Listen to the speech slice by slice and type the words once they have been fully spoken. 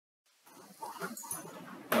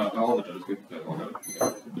all the judges good. All got it.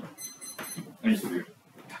 And you can do.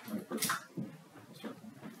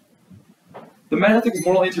 The meta-ethic is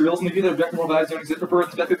moral anti-realism. The view that objective moral values don't exist. Prefer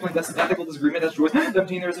the point that's ethical disagreement. That's choice.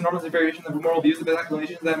 17. There is enormous variation of moral views. The best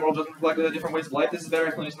explanation is that moral judgment reflect different ways of life. This is a better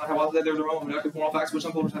explanation than how well that there's a realm of objective moral facts, which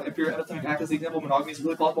some cultures have pure epistemic act as the example. Monogamy is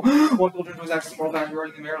really plausible. One culture enjoys access to moral facts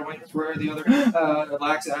regarding the marital arrangements, where the other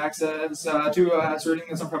lacks access to asserting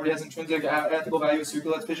that some property has intrinsic ethical value. Is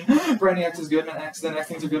circular vision. For any X is good, and X then X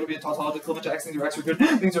things are good. Will be a tautology equivalent to X things are X are good.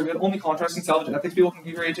 Things are good. Only contrast can salvage ethics. People can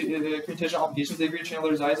create contingent obligations. They agree to channel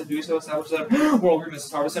their desires and do so. Establish that moral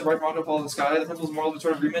agreements. Harvested right Toronto follows the sky. The principles of moral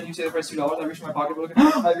sort of agreement. You say the price $2. I reach in my pocketbook.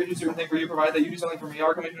 I agree to do a certain thing for you, provided that you do something for me.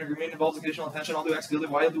 Our commitment to an agreement involves conditional intention. I'll do X. Feel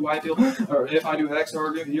Y. I'll do Y. Feel. Or if I do X,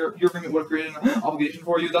 or your agreement would have created an obligation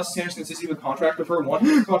for you. Thus, standards consistency with contract. Prefer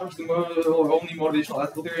one. Contract is the only motivational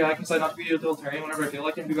ethical theory. I can decide not to be a utilitarian whenever I feel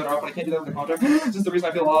like I can be better off, but I can't do that with a contract. Since the reason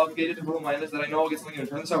I feel obligated to fulfill my end is that I know I'll get something in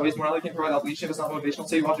return. So I waste morality. I can't provide obligation if it's not motivational.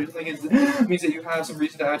 Say you want to do something means that you have some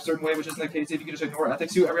reason to act a certain way, which isn't the case if you can just ignore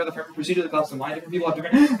ethics. You every other framework procedure that comes to mind. Different people have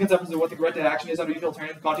different conceptions of what the correct action is under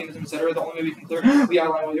utilitarian continuism, etc. The only way we can clearly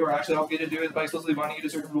outline what you are actually obligated to do is by explicitly binding you to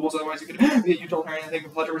certain rules. Otherwise, you could be a utilitarian and think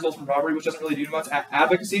of pleasure results from robbery, which doesn't really do much.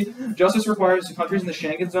 Advocacy. Justice requires countries in the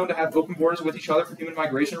Schengen zone to have open borders with each other for human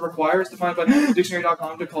migration. It requires, defined by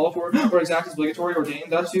dictionary.com, to call for or exact as obligatory or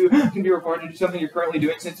ordained. Thus, you can be required to do something you're currently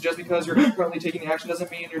doing, since just because you're currently taking the action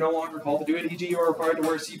doesn't mean you're no longer called to do it. E.g., you are required to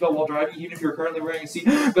wear a seatbelt while driving, even if you're currently wearing a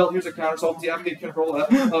seatbelt. Here's a counter-solvency advocate control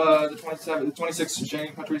the 26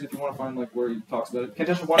 Schengen countries if you want to find like where he talks about it.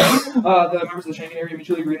 Contention 1. The members of the Schengen area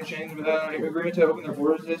mutually agree in a Schengen agreement to open their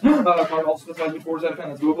borders. Card also specifies which borders that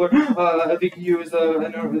depend on Googler. The EU is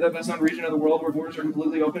the best known region of the world where borders are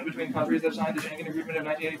completely open between countries that signed the Schengen Agreement of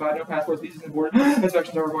 1985. No passports, visas, and border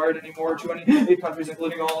inspections are required anymore. 28 countries,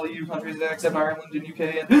 including all EU countries except Ireland and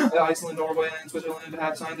UK and Iceland, Norway, and Switzerland,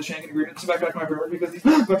 have signed the Schengen Agreement. This is back to my framework because these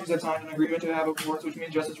countries have signed an agreement to have open borders, which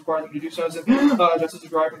means justice requires them to do so. Since justice is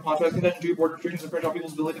derived from contracts, contention 2. Border restrictions infringe on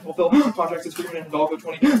people's ability to fulfill contracts as frequent and involve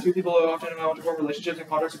 22 people often want to form relationships and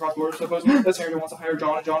contracts across borders. Suppose that Sandra wants to hire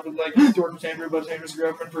John, and John would like to work with Sandra, but Sandra's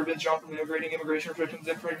girlfriend forbids John from immigrating. Immigration restrictions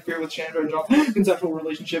interfere with Sandra and John's consensual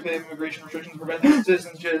relationship. Immigration restrictions prevent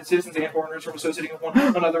citizens and foreigners from associating with one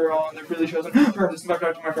another on their freely chosen terms. This is back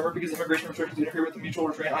to my framework because immigration restrictions interfere with the mutual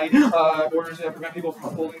restraint, i.e., borders prevent people from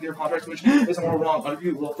upholding their contracts, which is a moral wrong.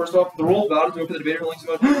 Well, first off, the role of valid is to open the debate links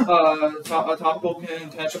about topical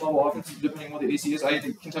contention level offense, depending on what the AC is. I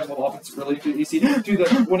think contention level offense related to the AC to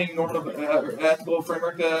the winning normative ethical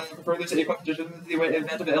framework. Prefer this a condition the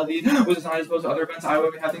event of the LD was assigned as opposed to other events. I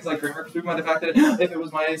would have things like framework proven by the fact that if it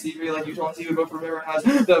was my AC, like Utah and C would vote for whoever has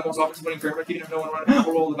the most offensive winning framework, even if no one run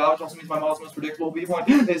or roll the ballot, which also means my model is most predictable. B point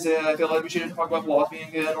is I feel like we should talk about philosophy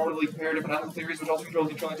and normally compare different ethical theories, which also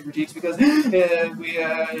controls each other's critiques, because if we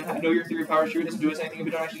know your theory of power is true, it doesn't do us anything if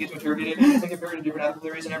we don't actually get to interrogate it and compare it to different ethical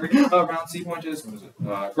theories. And every round C point is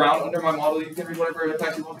ground under my model. You can read whatever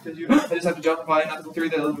attacks you want because you just have to justify an ethical theory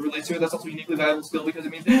that relates to it. That's also a uniquely valuable skill because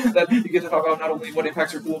it means that you get to talk about not only what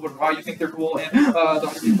impacts are cool, but why you think they're cool and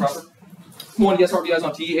don't be proper. 1, yes, RBI is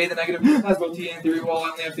on T. A, the negative, has both T and theory. Well, I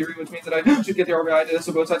only have theory, which means that I should get the RBI to this,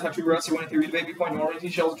 so both sides have 2 routes. C1 in theory debate. B point normally T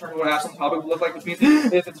shells determine what apps on the topic will look like, which means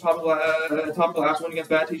if it's topical apps winning against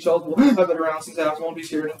bad T shells, will have better rounds since apps won't be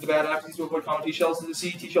shared into the bad apps. These will avoid common T shells. The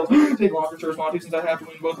C, T shells take longer to respond to since I have to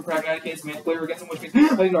win both the pragmatic and semantic player against them, which means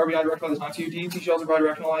I need an RBI direct by the time. 2, D, T shells are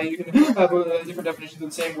bidirectional, i.e., you can have different definitions of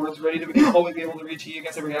the same words ready to always be able to read T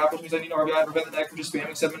against every app, which means I need an RBI to prevent the negative from just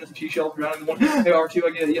spamming 7 minutes of T shells drowning 1. R2, I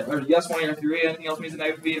get yes, 1 or 3. Anything else means the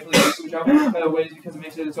negative B, please switch out ways because it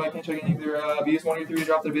makes it so I can't check any of their B's 1 or 3 to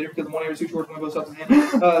drop the bidder because the 1 or 2 short when both subs in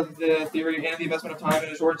hand. The theory and the investment of time in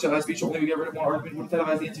a short speech only we get rid of one argument would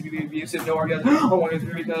incentivize the NCB abusive no argument on 1 or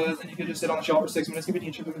 3 because then you could just sit on the shelf for 6 minutes, give a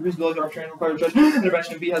teacher the reasonability of arbitrary and required judge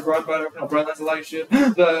intervention. And B has broad bright lines allow you to shift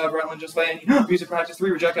the bright line just by any abusive practice.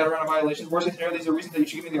 3 reject out around violations. Worst case scenario, these are reasons that you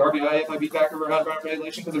should give me the RBI if I beat back around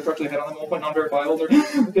violation because they're structurally ahead on them. 1 point non-verifiable. Or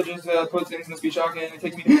you could just put things in the speech doc and it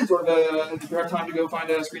takes me sort of time to go find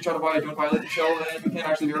a screenshot of why I don't violate the shell and we can't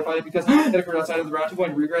actually verify it because it occurred outside of the round. 2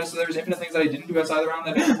 point regress. So there's infinite things that I didn't do outside of the round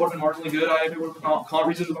that would have been marginally good. If it would have been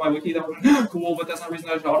reasons with my wiki that would have been cool, but that's not the reason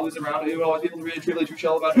I should auto lose the round. It would always be able to read a truly true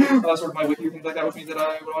shell about sort of my wiki or things like that, which means that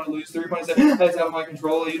I would want to lose. 3 points that is out of my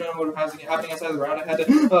control. You don't know what was happening outside of the round. I had to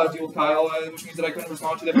deal with Kyle, which means that I couldn't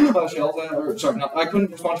respond to the shells, I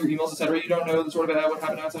couldn't respond to your emails, etc. You don't know the sort of what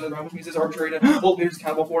happened outside of the round, which means it's arbitrary to hold players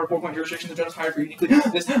accountable for 4 point jurisdiction. The judge hired for uniquely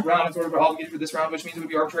this round and sort of obligated for this round, which means it would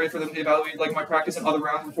be arbitrary for them to evaluate like my practice in other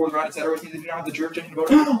rounds before the round, etc. Which means they do not have the jurisdiction to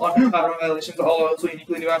vote on pattern violations. All also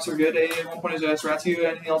uniquely new apps are good. A 1 point is Stratsky, and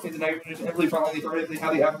anything else means a negative and heavily frontline the affirmative. They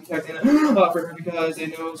have the app tag in framework because they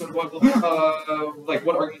know sort of what like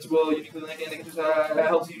what arguments will uniquely link, and they can just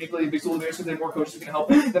helps uniquely big school leaders because they have more coaches who can help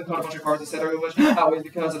them cut a bunch of cards, etc. Which outweighs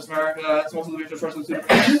because of smart small school leaders trust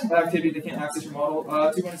activity they can't access your model.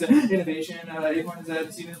 2 points is innovation. 8 points is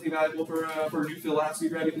exceedingly valuable for new field apps.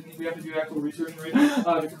 We have to do actual research and read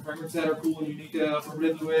different frameworks that are cool and unique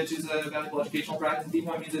affirmative, which is a valuable educational practice. And D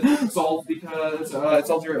point means it solves because it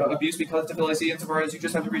solves your abuse because it's a PLAC insofar as you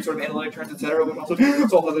just have to read sort of analytic terms, etc. But also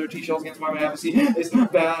solves other T-shells against why my advocacy is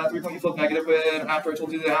bad. 3 point you flip negative when after I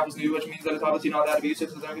told you the app was new, which means that it's obviously not that abusive,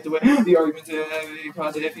 so don't get away the argument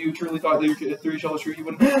because if you truly thought that your 3 shell was true, you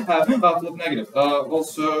wouldn't have flip negative.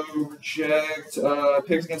 Also reject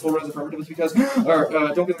picks against full res affirmatives because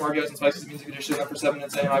don't give them RBIs and spikes. It means you can just sit there for 7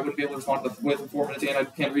 minutes and I wouldn't be able to respond to the with 4 minutes and I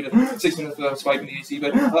can't read a 6 minute spike in the AC.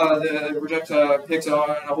 But reject picks on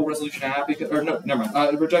a whole resolution app because, or no, never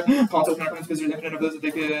mind. Reject console counterpoints because there's infinite of those that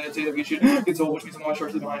they could say that we should console, which means I'm always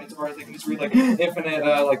shortly behind insofar as they can just read like infinite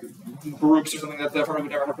like Baruchs or something that the affirmative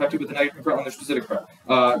would never have prep to, but the negative can prep on their specific prep.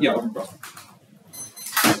 Yeah, open cross.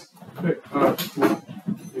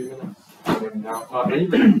 Okay, now, any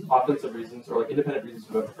like, offensive reasons or like independent reasons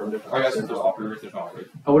for affirmative? I guess there's operators, there's not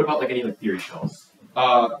operators. Oh, what about like any like theory shells?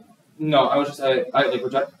 No, I was just I like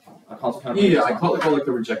reject a console counter. Yeah, I call like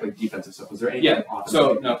the reject like defensive stuff. Was there any? Yeah.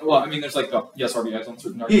 So no, well, I mean, there's like yes RBIs on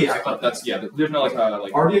certain. Yeah, I thought that's there's no like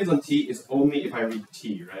RBIs on T is only if I read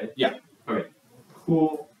T, right? Yeah. Okay.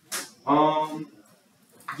 Cool.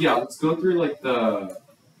 Yeah, let's go through like the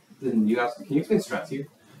new apps. Can you explain Stratsky?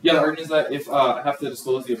 Yeah, the argument is that if I have to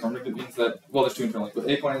disclose the affirmative, it means that, well, there's 2 internal links, but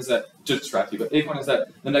A point is that, just Stratsky, but A point is that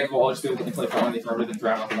the negative will always be able to inflate frontline the affirmative and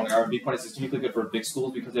drown out the 1 hour. B point is it's uniquely good for big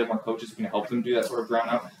schools because they have more coaches who can help them do that sort of drown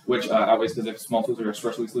out, which outweighs because if small schools are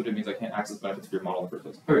structurally excluded, it means I can't access benefits of your model in the first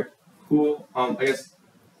place. Okay, cool. I guess,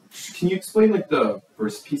 can you explain like the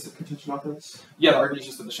first piece of contention off this? Yeah, the argument is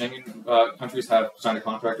just that the Schengen countries have signed a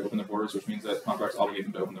contract to open their borders, which means that contracts obligate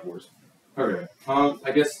them to open their borders. Okay.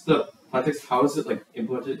 I guess the context, how is it like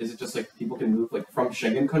implemented? Is it just like people can move like from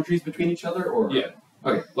Schengen countries between each other, or? Yeah.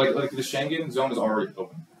 Okay. Like the Schengen zone is already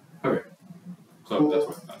open. Okay. So cool. That's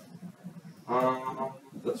what.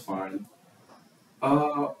 That's fine.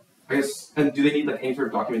 I guess. And do they need like any sort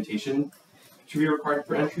of documentation to be required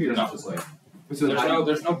for entry, or is it just like? So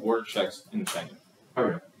there's no border checks in Schengen.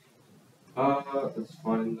 Okay. That's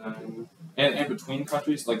fine then. And between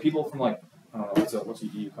countries, like people from like what's the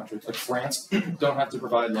EU countries like France don't have to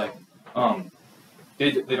provide like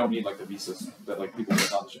they don't need like the visas that like people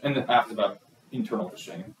get on and the app is about internal to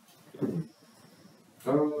Schengen.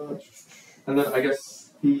 And then I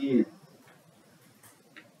guess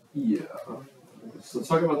so let's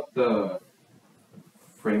talk about the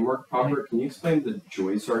framework proper. Can you explain the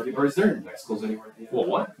Joyce argument, or is there nexicals anywhere? Well,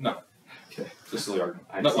 what? No. Okay. It's a silly argument.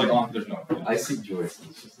 Not like there's no. I see Joyce.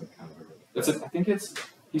 It's just like kind of I think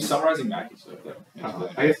he's summarizing Mackey's stuff though.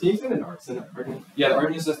 I guess can you explain the Nartson argument? Yeah, the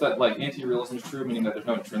argument is just that like anti-realism is true, meaning that there's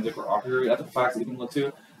no intrinsic or arbitrary ethical facts that we can look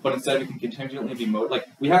to, but instead we can contingently be like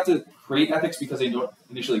we have to create ethics because they don't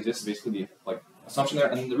initially exist. Is basically the like assumption there,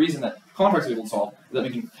 and the reason that contracts are able to solve is that we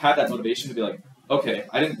can have that motivation to be like, okay,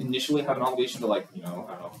 I didn't initially have an obligation to like I don't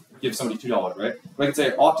know, give somebody $2, right? But I can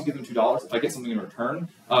say I ought to give them $2 if I get something in return,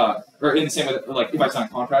 or in the same way that, like if I sign a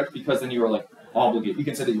contract, because then you are like obligated. You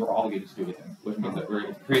can say that you are obligated to do anything, which means that we're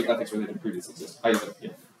able to create ethics where they didn't previously exist.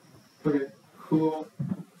 Yeah. Okay, cool.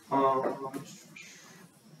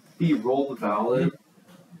 The roll valid.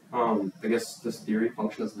 I guess this theory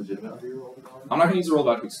function as legitimate under your roll valid. I'm not going to use the roll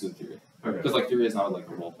valid to exclude theory. Okay. Because like theory is not like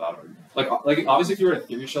a roll valid. Like obviously if you were in a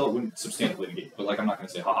theory shell, it wouldn't substantially negate. But like I'm not going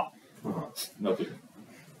to say haha. No theory.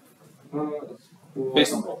 That's cool.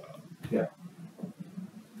 Based on roll valid. Yeah.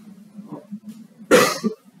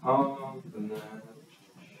 And then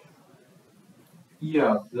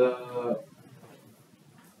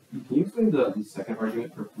can you explain the second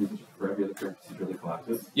argument for reasons for every other term procedurally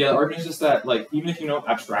collapses? Yeah, the argument is just that like even if you know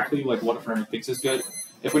abstractly like what affirmative thinks is good,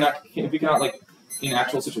 if we cannot like in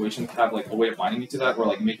actual situations have like a way of binding me to that or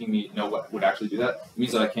like making me know what would actually do that, it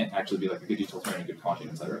means that I can't actually be like a good utilitarian, good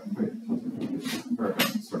Kantian, etc.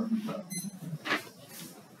 Perfect. Sorry.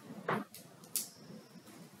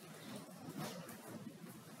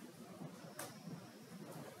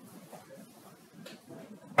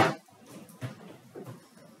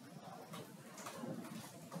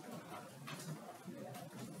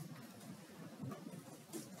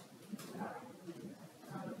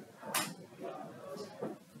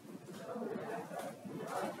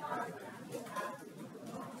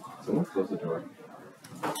 Someone close the door.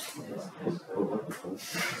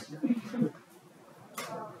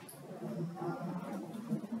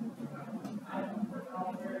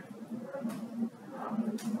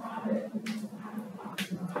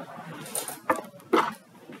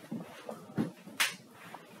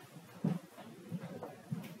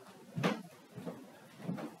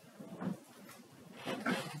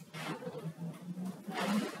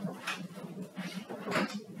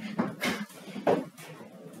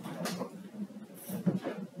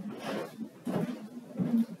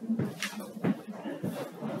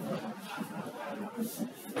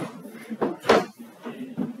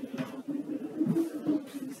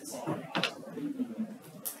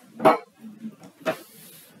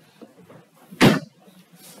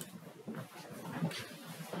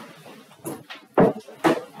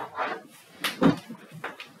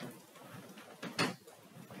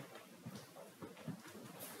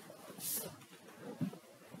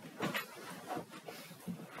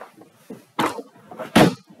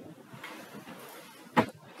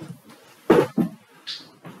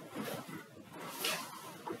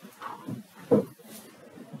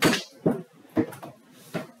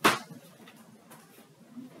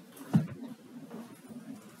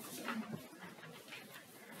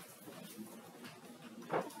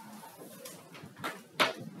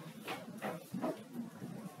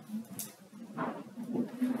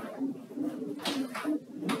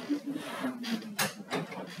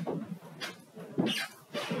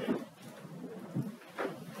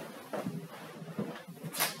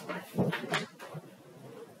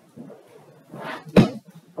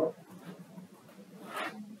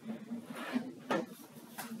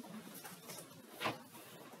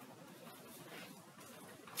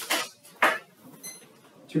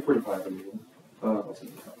 $245. I mean, what's it?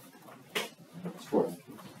 It's 4.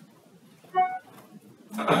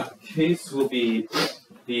 Case will be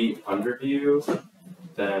the underview,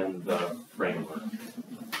 then the framework.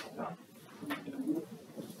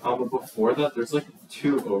 But before that, there's like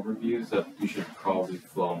 2 overviews that you should probably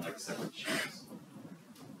flow on like separate sheets.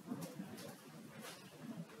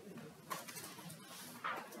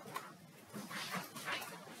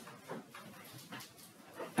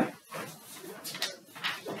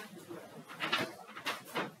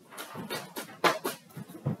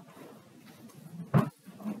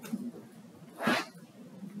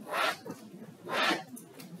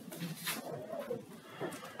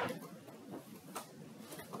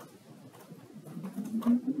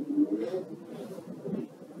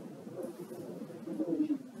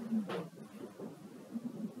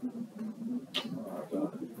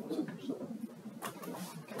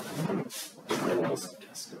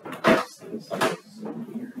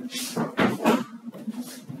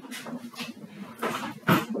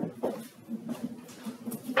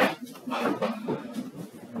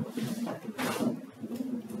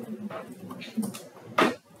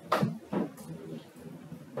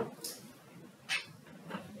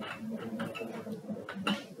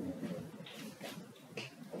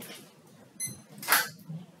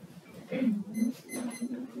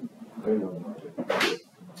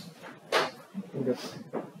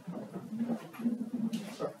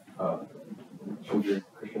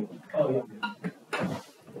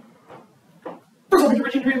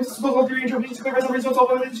 Disclose theory interpreting to clarify results all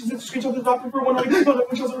violations and screenshot the doctrine for one way. No,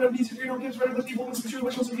 which also remedies if you don't give rid of the people in the scripture,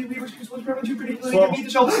 which also give which was prevalent to particularly can beat the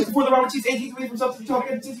shell before the Robert sees 18 away from substance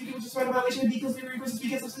topic and since you which is find a violation and because theory versus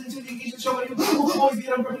speak as substance to the engagement shell will always be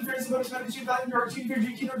an unbroken fairness of voters managed to value your opportunity for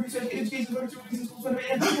drinking or research education voters to reasons schools and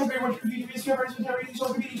very much review to discover and carry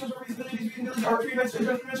shall repeat each other's abilities we can build our three events and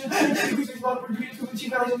prevention and increase a lot of reviews to the chief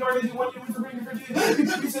values and already 1 year for bringing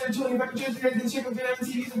for consider chilling effect of change and shape of the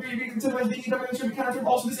MCVs and very big incentivized making government should be counter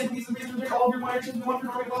also the same piece of reason all of your minor trips and one for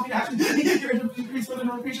normal well-being action. Your increase for the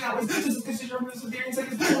notification hours. This is considered a theory in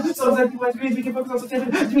seconds. So that people like we can focus on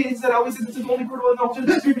substantive debating that always is the only portable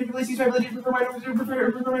knowledge. Three people see ability to prefer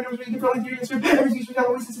minor we can control theory and script. Every speech we have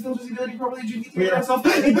always is the ability to properly adjudicate theory themselves.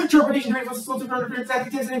 Interpretation during those sorts of parents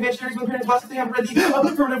exactly tests and advanced theories when parents boss they have read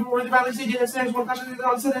the affirmative or the value state data standards one question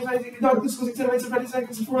on set and this was accelerated by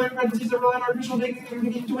seconds before their parentheses are rely on artificial data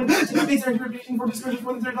to win to base their interpretation for discussion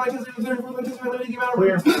for the third line test and the third for the test the amount of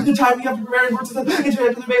words the time we have to prepare and work to the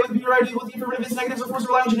internet to debate with the pure idea with the affirmative is negatives or force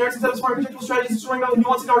rely on generics instead of smart contextual strategies destroying all the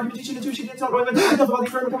nuance in argumentation and two sheet detail enough about the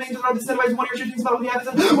affirmative coming into the incentivize one or two things about what the habits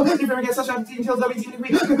and what the different against such details that means even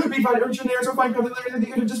if we find urgent generics or find common layers that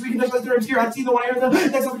you could just recontextualize their obscure I'd see the one area the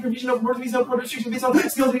next of the confusion of words based on restriction based on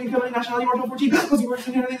skills that income and nationality Marshall 14 closing words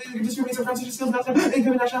and they discriminate some French skills not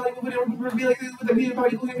income and nationality will be like with the media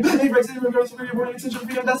party including any rights and regardless of your born extension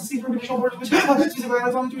freedom that's the same for conditional words which specifically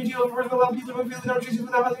has only to reveal over the level people who feel that restrictions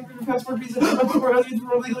without having a passport visa or other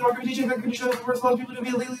legal documentation that condition that force allows people to be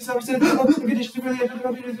illegally established in conditions to really enter the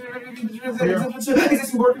country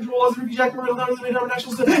existing border control laws and refugee act or not limited on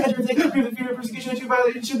nationals to enter and take prove the fear of persecution to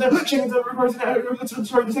violation that Schengen's requires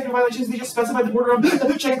the second violations they just specified the border of the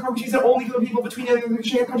Schengen countries that only the people between the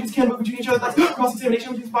Schengen countries can move between each other. That's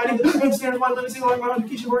cross-examination, which is binding the standard line limits the allowing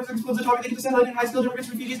education borders expose the topic they can descend in high skilled immigrants,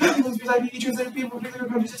 refugees, people who reside in transgender people from particular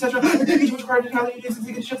countries, etc. Each which required to have the units and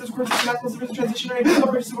take shifts, of course, to maximize the transitionary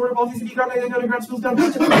operations of border policies and ground underground schools down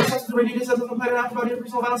to the radio data sets of the planet after about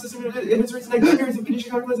interpersonal violence system administrates like areas of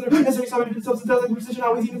condition calculus that are necessary to solve substance like precision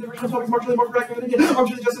always even the original topics marginally more correct than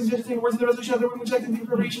marginally justice just words of the resolution of the room which like the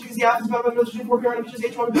preparation because the app is about the resolution for PR which is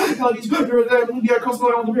H1 localities the across the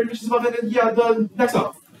line all the period which is above it and yeah the next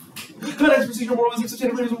up. Conduct procedural moralism,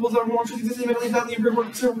 sustainability rules are more truth existing mentally that the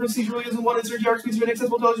improvement procedural is one insert yards speeds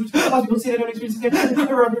inaccessible knowledge which allows people to say that don't experience the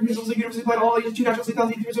principles of universally applied all ages to natural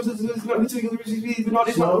lethality resources is not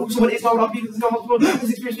so what is not what is not multiple this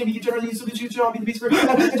experience may be generally used to should not be the base for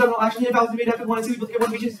general action invalid made after one and two people get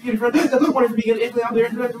one which is different one is being an out there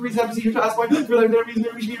and the reason procedure to ask why for their reason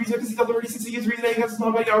because it's the 36 years reasoning against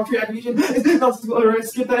not by arbitrary aggregation is nonsensical or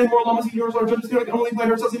skip that and moral law must be universal or judges can only apply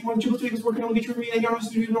to ourselves in one triple to equals work can only be true for me and yours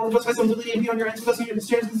to do normal justice some ability and be on your answer, thus you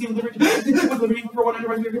understand the liberty with liberty for one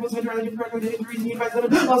enterprise, your people's entirely different the reason unifies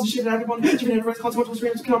them, allows the shape and act upon each enterprise, consequential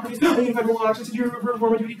streams cannot produce unified moral actions to do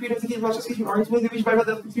reform and duty creative thinking about justification arguments when they reach by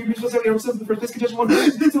the experience that we are ourselves in the first place condition one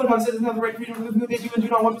someone who citizens have the right freedom who they do and do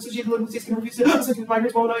not want to associate political states can refuse to associate with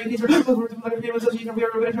migrants while not in case of freedom of association we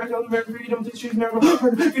are attracted to American freedom to choose marital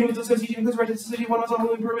freedom of association includes right to associate one was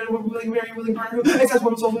unwilling permanent one willing marry willing partner who exercise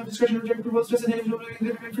one's soul discretion reject approval just an individual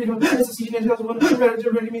freedom of association and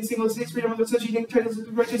one means single states freedom of associating titles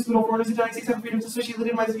of rights to all foreigners in the United States have freedom to associate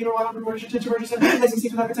with minds of unilateral promotion to register and states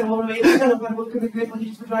with that consent will remain and applicable to the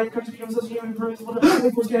implications for United countries freedom associated with permissible to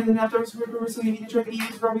enforce Canada and after so you need to try to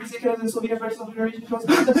use from because Canada and Slovenia right self-generation because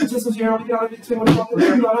the association only cannot explain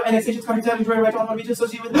what about annexations countries have enjoy right on to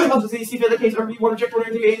associate with others they see the case or one reject one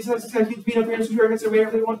or the A's has to be no fairness to against their way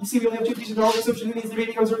if they want to see we only have two pieces of all the association means the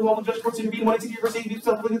rating comes resolved and judge courts to be one and university views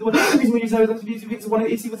self-looking the one reason we use that is because one of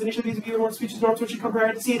the AC was initially views more speeches norms which you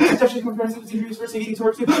compare to see especially comparison to interviews first meetings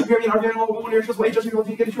towards very one air shows way judging will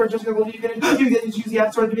get short judging will get you get to choose the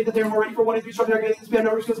app started debate that they're more ready for one and three structure getting span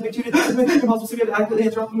numbers goes make two impossible to be able to adequately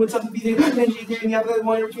answer often when something be the energy theory in the app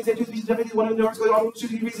one air between say two species definitely one of the numbers going on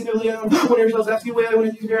choosing reasonably one air shows asking way I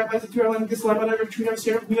want to use your app as a two airline this line but under true number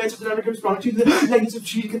standard new answers that never correspond to the negatives of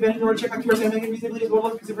cheating convention or check accuracy and making reasonably as well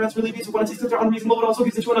because the brands really be so one and six are unreasonable but also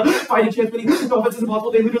because they want to fight a chance winning no offense is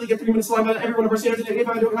impossible they literally get 3 minutes line by every one of our standards and if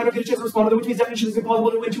I don't get a chance to respond to them which means definition is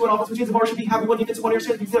impossible to win to an office which means the bar should be happy when you get to one air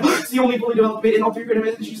standard because it's the only fully developed debate in all three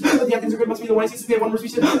creative issues but the actions are good must be the one and six they have one more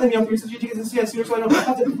speech and then the other speech because it's yes so I don't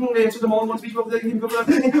have to answer them all in one speech but they can go for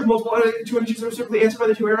multiple two issues are simply answered by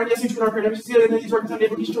the two air and yes each one are creative issues and then these represent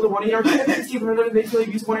application to the one air and Steve Renner they feel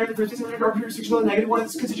use one air the first is are restrictional and negative one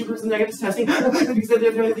is constituent versus negative testing because they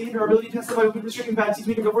have the ability to test by open restricting bad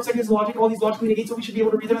we can go for a second is logic all these logically negate so we should be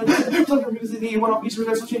able to read them and the one off each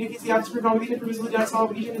reverse chain against the absence of non-negative permissibly down solid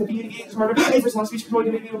obligation and the B negating is harder a first long speech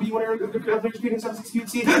promoting maybe will be one air of the creating some C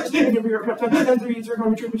and every year and the reasons are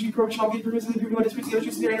going to which you approach obligation permissibly proving what is the other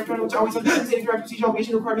choose the area which always have the same correct procedure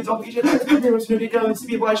obligation requirements obligation very much noted to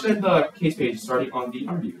be obliged and the case page starting on the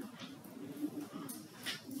overview.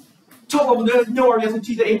 Top level, no argument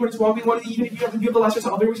to the 8 point is wrong. One even if you have to give the last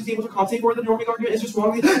other which is able to compensate for the norming argument is just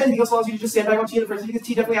wrong. Anything else allows you to just stand back on T in the first because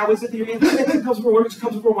T definitely outweighs the theory. It comes before one, which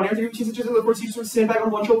comes before one air theory, which is just of course you sort of stand back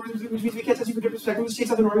on one shoulder, which means we can't test you for different perspectives, which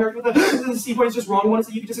takes out the norming argument. The C point is just wrong. One is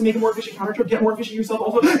that you can just make a more efficient counter trip, get more efficient yourself.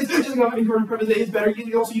 Also, it's just about having current premise is better.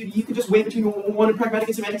 You can just weigh between one and pragmatic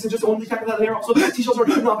and semantics and just only tackle that layer. Also, T shells are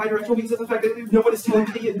not bidirectional because of the fact that no one is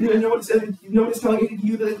telling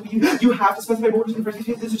you that you have to specify borders in the first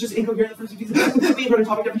place. This is just incoherent in the first place. Being a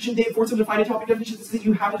topic definition, they force them to find a topic definition that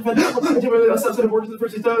you have to defend a subset of orders in the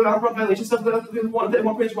first outrun violation stuff. The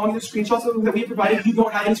one point is wrong. The screenshots that we have provided, you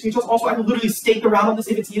don't have any screenshots. Also, I will literally stake around on this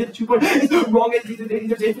if it's needed. The 2 point is wrong.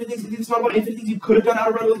 There's infinite things. It's not about infinite things you could have done out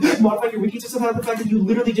of round with modifying your wiki. It's just about the fact that you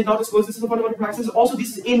literally did not disclose this is a fundamental practice. Also,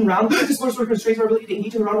 this is in round. Disclosure sort of constrains our ability to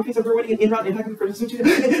engage in the round because if we're winning an in round impact of the person, it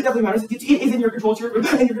definitely matters. It is in your control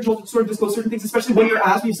to sort of disclose certain things, especially when you're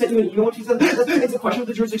asked. We've sent you an email. It's a question of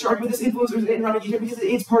the jurisdiction argument. this influence in and around engagement because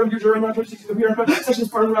it's part of your jury, not jurisdiction of your section is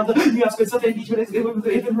part of around the nuance, but stuff that engagement is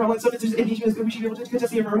if and around stuff that engagement is good, we should be able to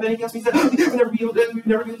contest the affirmative. Anything else means that we've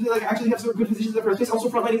never be able to like actually have some good positions in the first place. Also,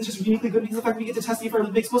 frontlining is just uniquely good because the fact that we get to test the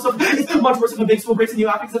affirmative big school stuff is much worse if a big school breaks a new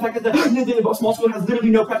app because the fact that the small school has literally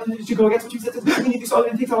no precedent to go against, which means that we need to solve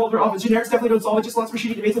it and takes all of their office. Generics definitely don't solve it, just lots for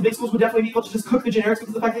shitty debates. The big schools would definitely be able to just cook the generics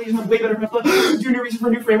because the fact that they just have way better precedent. Do new research for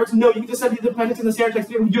new frameworks. No, you can just study the planets and the standard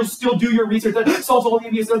text. You'll still do your research that solves all the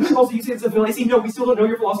abuse. Also, you say it's a villain. I say no, we still don't know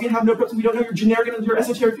your philosophy and have no preps. We don't know your generic and your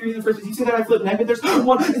esoteric theory in the first place. You say that I flip neck, but there's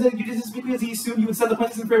one is that you just because he assumed you would send the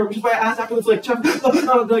planets and framework, which is why I asked after the flip. Check the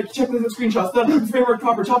screenshots. The framework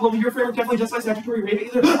proper top level. Your framework definitely justifies statutory rape.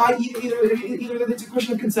 Either that it's a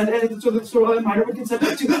question of consent and so a minor would consent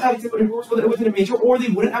to having rules within a major, or they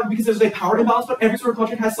wouldn't have because there's a power imbalance. But every sort of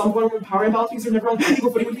contract has some form of power imbalance because they're never on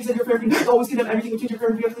equal footing. Which means that your framework can always condemn everything which your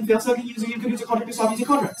framework definitely fails. So you can use a contract to stop using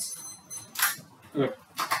contracts. Okay.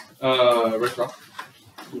 Red Rock.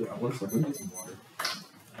 Yeah, 1 second. Let me get some water.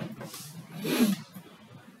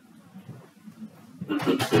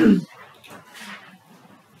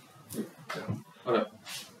 Okay.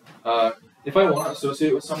 If I want to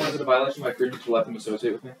associate with someone, is it a violation of my freedom to let them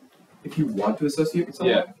associate with me? If you want to associate with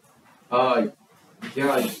someone? Yeah.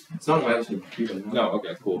 Yeah, it's not a violation of freedom. No,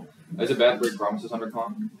 okay, cool. Is it bad to break promises under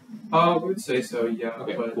con? I would say so, yeah.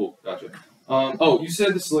 Okay, but... cool, gotcha. Oh, you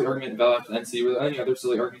said the silly argument valid after the NC. Were there any other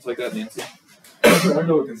silly arguments like that in the NC? I don't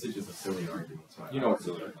know what constitutes a silly argument. So You know what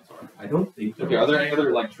silly arguments are. I don't think so. Okay, are there any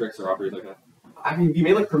other like tricks or operators like that? I mean, we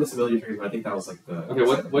made like permissibility triggers, but I think that was like the... Okay,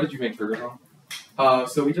 what did you make triggers on?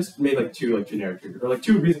 So we just made like 2 like generic triggers, or like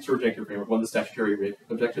 2 reasons to reject your framework. One, the statutory rape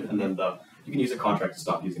objection, and then you can use a contract to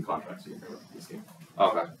stop using contracts in your framework in this game.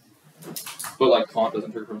 Okay. But like Kant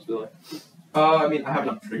doesn't trigger permissibility? I mean, I have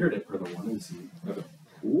not triggered it for the 1 and C. Okay.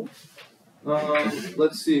 Cool.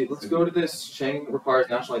 Let's see. Let's go to this. Schengen requires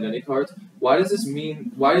national identity cards. Why does this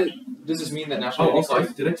mean? Does this mean that national identity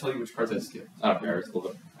cards? Did I tell you which cards I skipped? I don't care. It's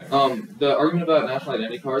cool. The argument about national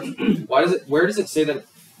identity cards. Where does it say that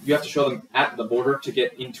you have to show them at the border to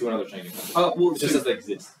get into another Schengen country? Well, it just says they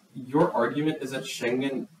exist. Your argument is that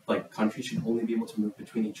Schengen like countries should only be able to move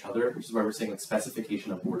between each other, which is why we're saying like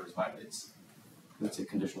specification of borders violates. Let's say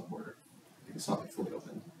conditional border. It's not like fully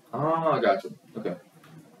open. Ah, gotcha. Okay.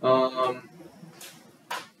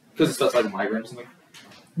 Because it specifies like migrant or something.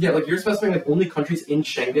 Yeah, like you're specifying like only countries in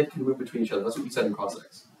Schengen can move between each other. That's what we said in Clause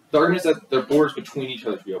X. The argument is that their borders between each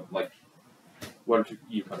other should be open. Like, what are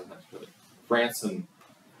EU countries next to each other? France and.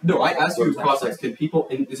 No, I asked you in Clause X.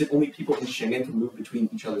 Is it only people in Schengen can move between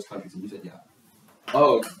each other's countries? And you said yeah.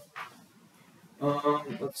 Oh.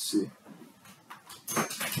 Let's see.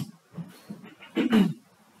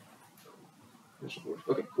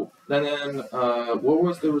 Okay, cool. And then, what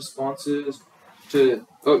was the responses to?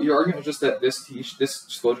 Oh, your argument was just that this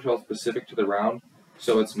disclosure shell is specific to the round,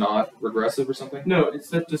 so it's not regressive or something. No, it's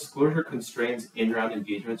that disclosure constrains in-round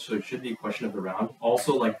engagement, so it should be a question of the round.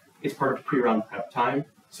 Also, like it's part of pre-round prep time,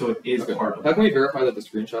 so it is part of. How can we verify that the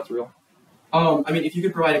screenshot's real? I mean, if you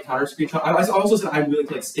could provide a counter screenshot, I also said I'm willing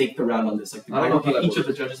to like stake the round on this. Like, I don't know give each of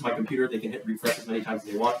the judges my computer; they can hit refresh as many times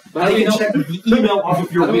as they want. But how do we know? Check the email off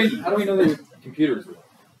of your wiki. How do we know that your computer is real?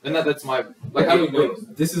 And that's my like. How do we know?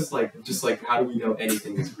 This is like just like how do we know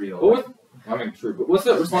anything is real? I mean, true. But what's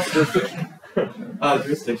the response to jurisdiction?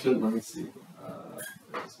 Jurisdiction. Let me see.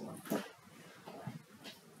 This one.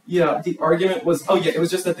 Yeah, the argument was. Oh yeah, it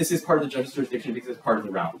was just that this is part of the judge's jurisdiction because it's part of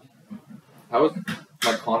the round. How is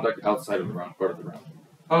my conduct outside of the round part of the round?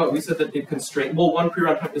 Oh, we said that it constrained. Well, one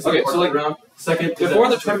pre-round type is okay, part so of the round. Second, before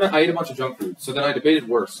the tournament, I ate a bunch of junk food. So then I debated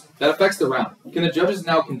worse. That affects the round. Can the judges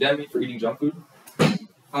now condemn me for eating junk food?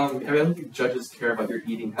 I mean, I don't think judges care about your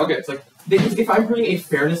eating habits. Okay, it's like if I'm bringing a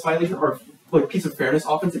fairness violation or like piece of fairness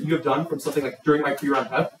offense that you have done from something like during my pre-round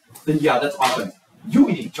prep, then yeah, that's offense. You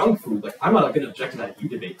eating junk food, like I'm not going to object to that. You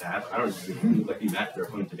debate that. I don't know. Like be mad if your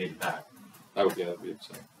opponent debated that. That would be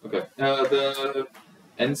upsetting. Okay. The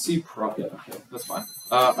NC prop. Yeah, okay, that's fine.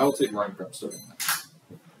 I will take running prep starting.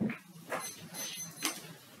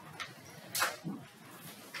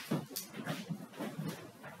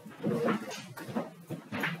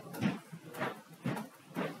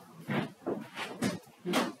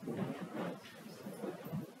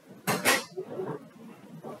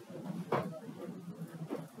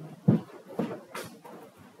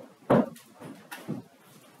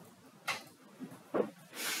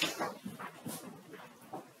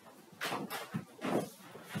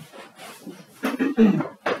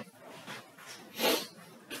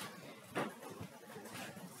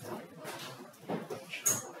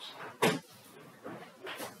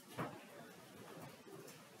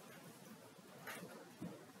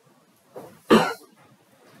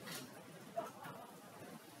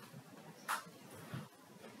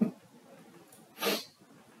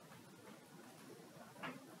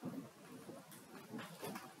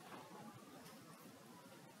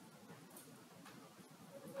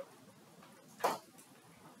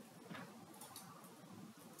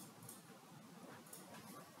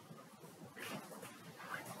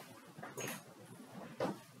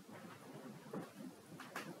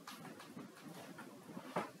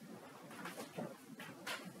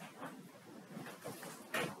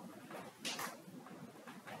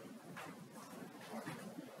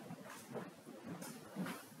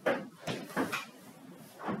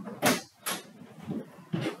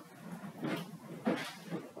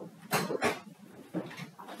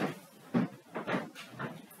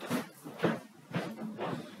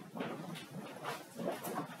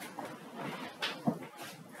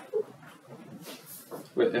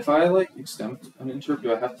 Wait, if I like extempt an interp,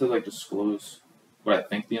 do I have to like disclose what I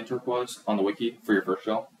think the interp was on the wiki for your first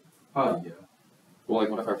shell? Oh yeah. Well,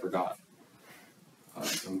 like, what if I forgot?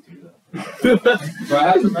 Don't do that. So I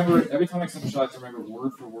have to remember, every time I extempt a shell, I have to remember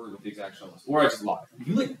word for word what the exact shell is. Or I just lie.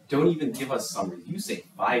 You like don't even give us summaries. You say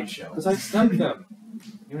 5 shells. Because I extempt them.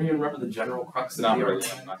 You don't even remember the general crux of Not the really.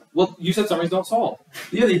 argument. Well, you said summaries don't solve.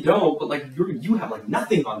 Yeah, they don't, but like you have like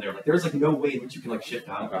nothing on there. Like there's like no way in which you can like shift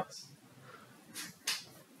out of this.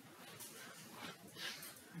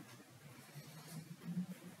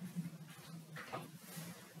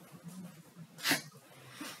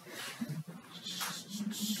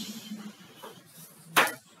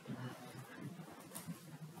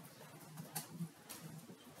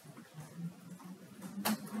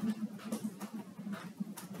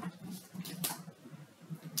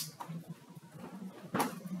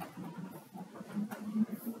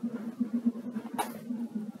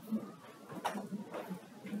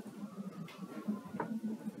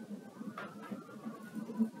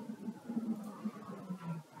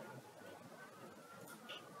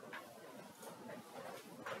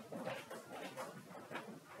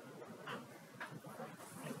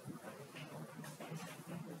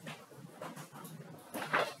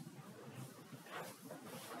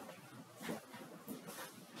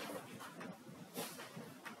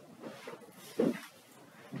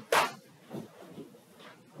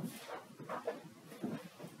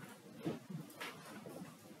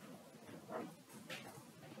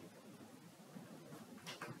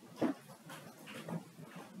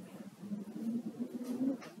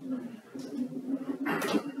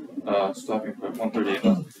 Stopping point 138.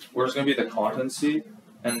 Where's going to be the constancy,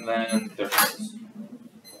 and then there's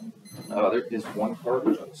there is one part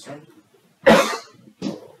which I assumed.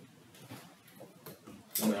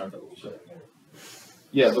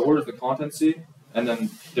 Yeah, the order is the constancy, and then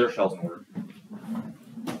their shells in order.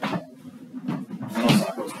 And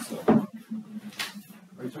also stuff.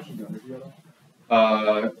 Are you touching the energy at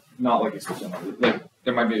all? Not like exclusive. Like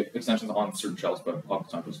there might be extensions on certain shells, but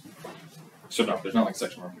off the time so no, there's not like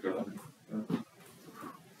section mark to go there.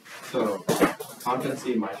 So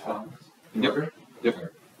constancy in my shell. Yep.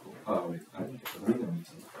 Yep. Oh wait, I didn't read them.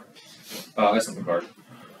 That's something card.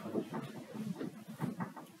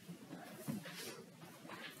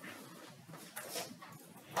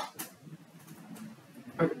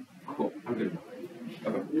 Okay, cool. I'm good.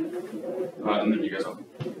 Okay. And then you guys up.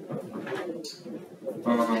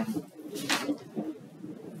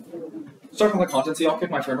 Starting from the constancy, I'll pick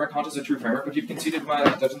my framework. Content is a true framework, but you've conceded my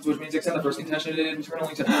contentions, which means extend the first contention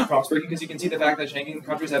internally to promise breaking, because you can see the fact that Schengen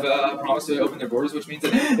countries have promised to open their borders, which means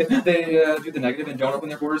that if they do the negative and don't open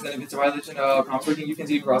their borders, then if it's a violation of promise breaking, you can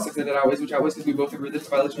see cross-exit that outweighs, which outweighs, because we both agree that it's a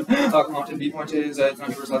violation of content. B point is it's not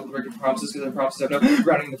universal to break promises, because the promises have no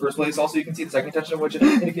grounding in the first place. Also, you can see the second contention, which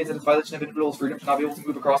indicates that it's a violation of individuals' freedom to not be able to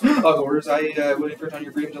move across borders. I would infringe on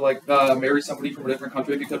your freedom to like marry somebody from a different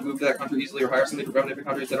country if you could move to that country easily, or hire somebody from a different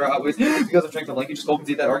country, etc. Outweighs because of strength of linkage. Just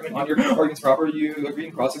concede that argument on your arguments proper. You agree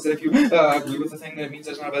in cross that if you agree with the thing, that means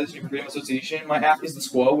there's not a violation of your freedom of association. My app is the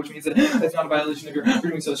squo, which means that it's not a violation of your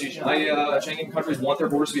freedom of association. Schengen countries want their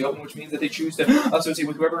borders to be open, which means that they choose to associate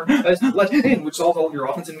with whoever is let in, which solves all of your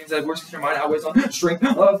offense and means that worst case in your mind outweighs on strength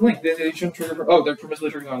of link. They shouldn't trigger. Oh, they're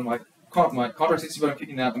permissibly triggering on my contract 60, but I'm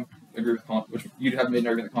kicking that. I agree with which you'd have made an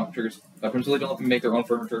argument that contract triggers permissibly. Don't let them make their own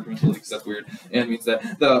firm trigger permissibly, because that's weird. And it means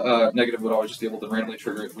that the negative would always just be able to randomly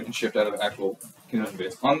trigger it when you shift out of actual condition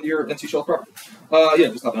base on your NC shell property. Yeah,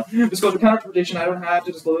 just not done. Disclosure counter-interpretation. I don't have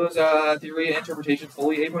to disclose theory and interpretation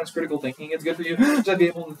fully. 8 points critical thinking. It's good for you to be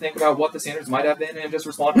able to think about what the standards might have been and just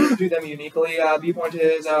respond to them uniquely. B point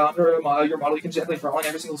is under your model, you can gently frontline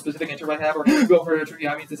every single specific interp I have, or go for a tricky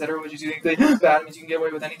I means, etc., which is uniquely bad. It means you can get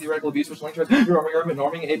away with any theoretical abuse, which links your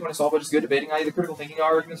norming. 8 point is solved, which is good. Debating the critical thinking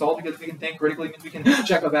argument solved, because if we can think critically, it means we can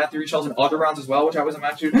check out bad theory shells in other rounds as well, which I was a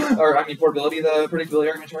match to, or I mean portability. The predictability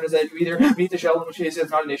argument turn is that you either meet the shell, in which case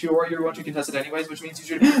it's not an issue, or you're going to contest it anyways, which means you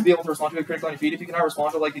should be able to respond to it critically on your feet. If you cannot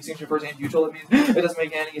respond to like the extinction first and mutual, it means it doesn't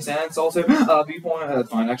make any sense. Also, B point, that's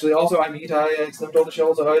fine actually. Also, I extend all the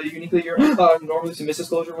shells uniquely here. Normally some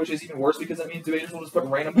misdisclosure, which is even worse, because that means debaters will just put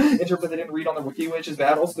random interp that they didn't read on the wiki, which is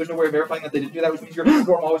bad. Also, there's no way of verifying that they didn't do that, which means your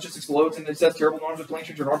norm always just explodes and it sets terrible norms, which links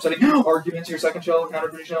your norm set study arguments, your second shell,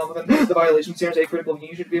 counter-tradition element, the violation standards, a critical meaning.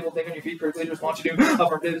 You should be able to think on your feet critically to respond to new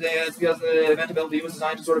affirmative. It's because the event ability was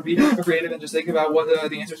designed to sort of be creative and just think about what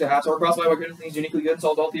the answers to apps are. Cross-by what critical things uniquely good and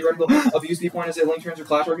solves all theoretical abuse. Viewpoint is a link terms or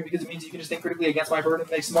clash argument because it means you can just think critically against my affirmative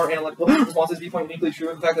and make smart analytical responses. Viewpoint uniquely true.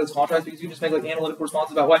 The fact that it's contrast because you can just make like analytical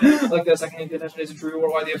responses about why like the second contention isn't true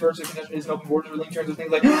or why the first contention isn't open borders or link terms or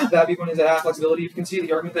things like that. Viewpoint is flexibility. You can see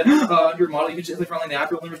the argument that your model you can just simply run like the app.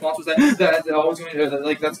 The only response was that always going to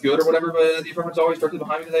like that's good or whatever, but the affirmative is always directly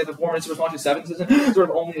behind me because I have the performance to respond to 7. This isn't sort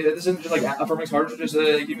of only this isn't just like affirming smarter to just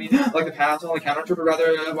give me like the path on the counter to, but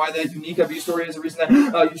rather why the unique abuse story is the reason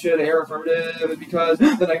that you should err affirmative because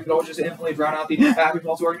then I could always just infinitely drown out the app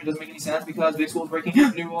impulse argument. Doesn't make any sense because big schools breaking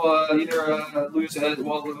new either lose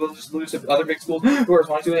we'll just lose to other big schools who are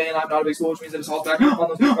responding to it, and I'm not a big school, which means that it falls back on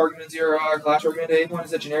those arguments. Your clash argument. A point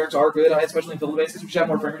is that generics are good, especially in filter base because we should have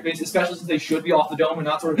more affirmative base, especially since they should be off the dome and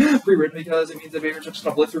not sort of pre-written because it means that favorites are just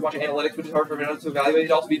going to blitz through a bunch of analytics, which is hard for everyone to evaluate.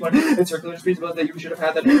 It also be point in circular speeds that you should have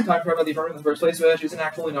had that time to about the affirmative in the first place, which is an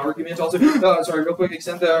actual an argument. Also, sorry, real quick,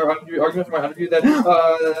 extend the argument from my underview that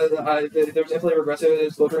there was infinitely regressive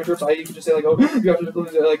disclosure interps. You can just say like, oh, you have to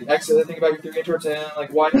include like X thing about your theory interps and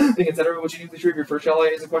like Y thing, etc. Which you need to true of your first shell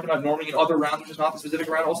is a question about norming in other rounds, which is not the specific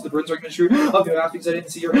round. Also, the Bruins argument is true of the math because I didn't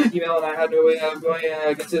see your email and I had no way of going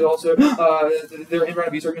against it. Also, their in-round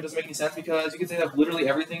abuse argument doesn't make any sense because you can say that literally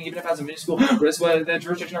everything, even if it has a minuscule risk, but the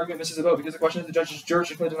jurisdiction argument misses a vote because the question is the judge's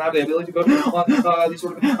jurisdiction doesn't have the ability to vote on these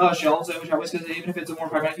sort of shells, which have risk because even if it's a more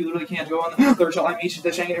pragmatic, you literally can't go on the third shell. I mean, the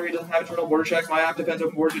Schengen area doesn't have internal border checks. My app depends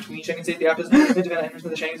on borders between Schengen states. The app is independent enters in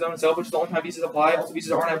the Schengen zone itself, which is the only time visas apply. Also,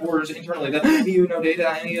 visas aren't at borders internally. The EU no data.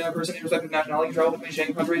 Any person in respective nationality can travel between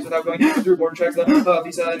Schengen countries without going through border checks. The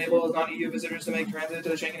visa enables non-EU visitors to make transit to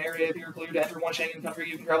the Schengen area. If you're cleared to enter one Schengen country,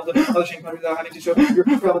 you can travel to other Schengen countries without having to show your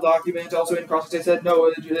travel document. Also, in cross they said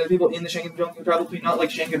no, people in the Schengen zone can travel between not like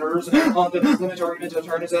Schengeners. The limit argument to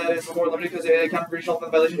turn is that it's more limited because a counter-traditional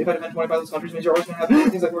violation. If I defend 25 of those countries, means you're always going to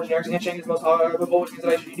have things like origin generics, and Schengen is most applicable, which means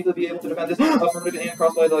that I should uniquely be able to defend this affirmative and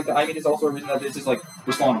cross-play. Like the I mean is also a reason that this is like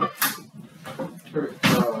respondable. Shoot,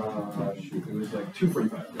 it was like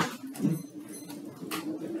 2:45.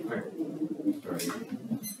 Alright. Sorry.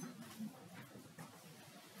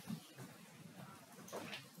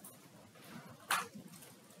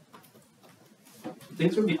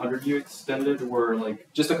 Things from the underview extended were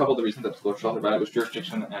like just a couple of the reasons that disclosure talked about it was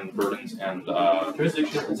jurisdiction and burdens and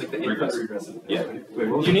jurisdiction is like the regress. Yeah. Wait,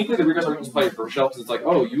 uniquely the regress argument was played for shell because it's like,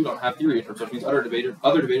 oh, you don't have theory interps, which means other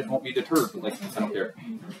debaters won't be deterred. But like, I don't care.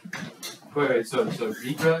 Wait, so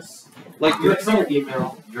regress. Like you saw your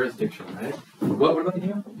email jurisdiction, right? What about the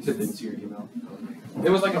email? You said didn't see your email. It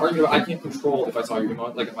was like an argument about I can't control if I saw your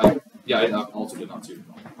email. Like if I also did not see your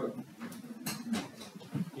email.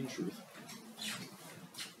 In truth.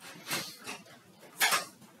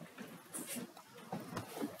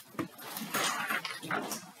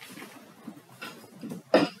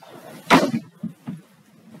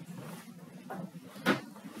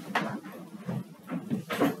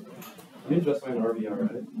 You didn't just find RVR,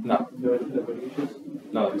 right? No. No issues?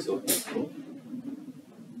 No, we still. Cool.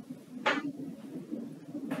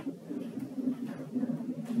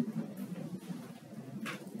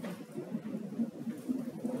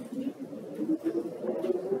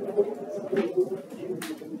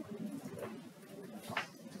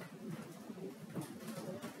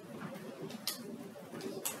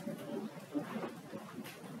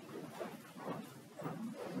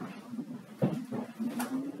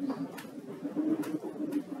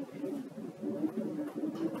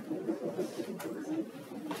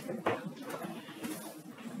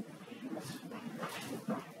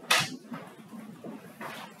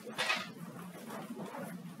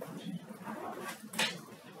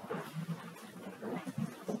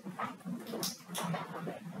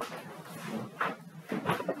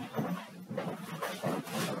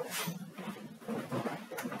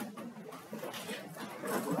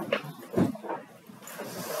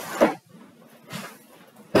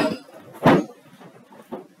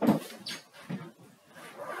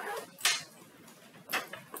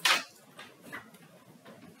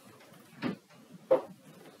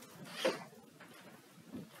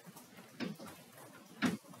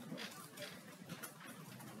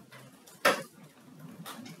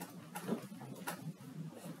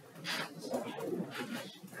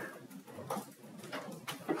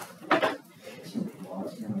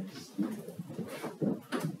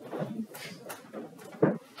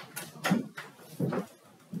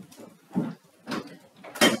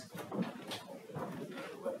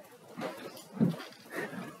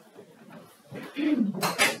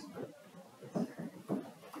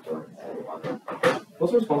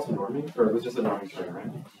 was the response to norming? Or it was just a norming string,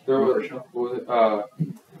 right? There was,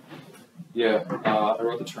 yeah, I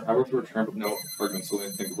wrote the term. I wrote the return, but no argument, so I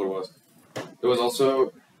didn't think of what it was. There was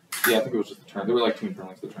also, yeah, I think it was just the term. There were like 2 internal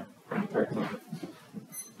links to the term. Right.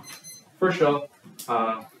 First shell,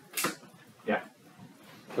 yeah.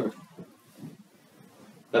 Okay.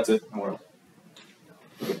 That's it. No more else.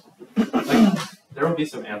 Like, there will be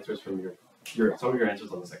some answers from some of your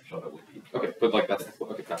answers on the second shell that would be. Okay, but like that's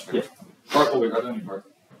okay. Gotcha. Yeah. Part. Oh wait, are there any parts?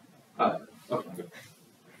 Okay, good.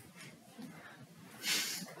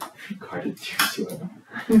 Guarded to it.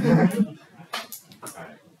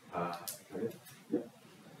 Alright.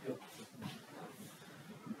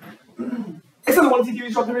 Except the one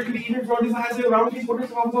theory structure could be either drawn as a hazard around case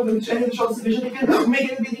orders of any of the shell's division. They can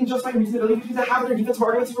make it being just by reasonability because they have their defensive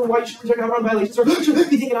arguments for why you should reject out on violations or should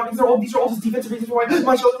be taken out because these are all just defensive reasons for why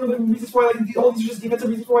my shell are the reasons for why all these are just defensive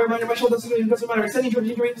reasons for why my shell doesn't matter. Extending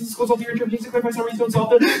interpretation disclose all theory interpretation to clarify some reasons don't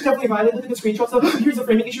solve it. Definitely violate. Look at the screenshots. So here's the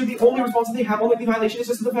framing issue. The only response that they have on the violation is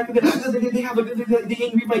just the fact that they have they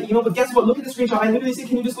didn't read my email. But guess what? Look at the screenshot. I literally said,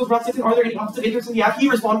 can you disclose route 6 and are there any opposite interests? And yeah, he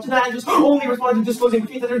responded to that and just only responded to disclosing,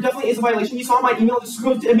 which means that there definitely is a violation. You saw my email just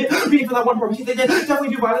go to admit reading for that one part. They definitely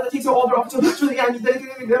do violate. That takes out all their options. So yeah, I'm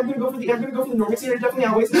gonna go for the norm standard. Definitely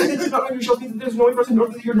outweighs. It's not going to show me that there's no way for us to know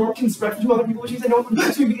that your norm can spread to other people, which means that no one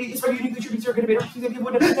it's very unique that you're a good debater, which means that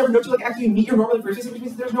people would never know to like actually meet your norm in the first place, which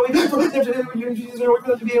means that there's no way for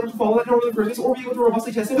them to be able to follow that norm in the first place or be able to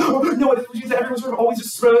robustly test it. Or no, which means that everyone sort of always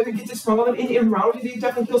just gets it sprung on them in round, which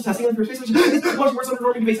definitely kills testing in the first place, which is much worse than the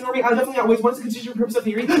norming based norming. I definitely outweighs once the constitutional purpose of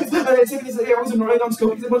theory. Second is I always annoyed on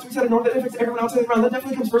scope because once we set a norm that affects everyone outside the round, that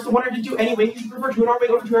definitely comes first. So what did you anyway? You should prefer 2 and R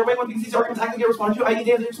over 2 and R1 because these arguments actually get responded to. I.e.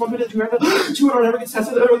 they respond to the 2 and R. 2 and R never gets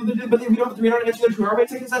tested, but we don't have 3 and R to answer their 2 and R.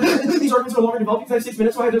 Seconds that these arguments are longer developed because I have 6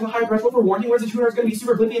 minutes, so there's a higher threshold for warranting, whereas the 2 and R is going to be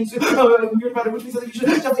super blippy and weird about it, which means that you should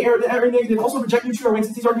definitely error negative. Also reject new 2 and R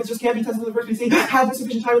since these arguments just can't be tested in the first place. They have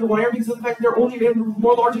sufficient time in the 1 hour because of the fact that they're only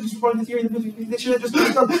more largely just responding to the theory in the first place. They should have just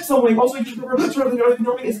done some way. Also, you should prefer sort of the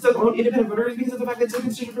norming is its own independent voters because of the fact that it's a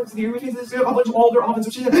constitutional purpose of theory, which means it's going to publish all their offense,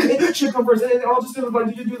 which it should come first. And I'll just do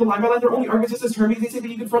the line by line. Their only arguments just as term because they say that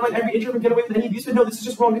you can frontline every interp and get away with any abuse, but no, this is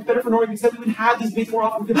just wrong. It's better for norming because then we would have these debates more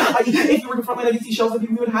often. If you were to frontline against these shells, then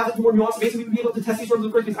we would have it more nuanced space and we would be able to test these sorts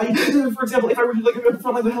of first place. For example, if I were to like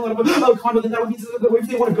frontline the hell out of a condo, then that would mean that if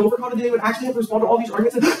they want to go for condo, then they would actually have to respond to all these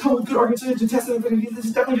arguments and come with good arguments to test them. This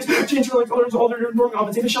is definitely just change your like all their norming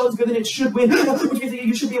offense. If a shell is good, then it should win, which means that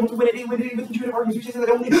you should be able to win it with intuitive arguments, which means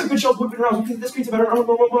that only good shells would win rounds because this creates a better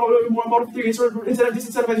model theory. Sort of instead of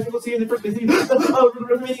disincentivizing people to see in the first place,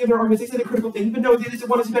 remaining of their arguments, they say the critical thing, but no, they say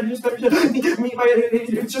one is better, just better to meet my.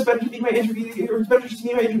 It's just better to meet my interview, or it's better just to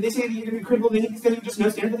meet my interview. They say the critical thing is that you just know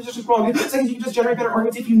standard, but it's just wrong. Second, you can just generate better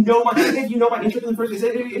arguments if you know my interest in the first place.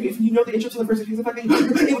 If you know the interest in the first place, the fact that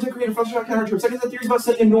you're able to create a functional counter interrupt. Second, the theory is about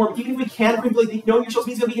setting a norm. Even if we can manipulate knowing your shells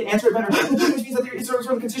means that we can answer it better, which means that there is sort of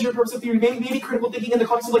the constitutional purpose of theory. Maybe critical thinking in the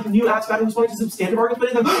context of like new apps better responding to substantive arguments, but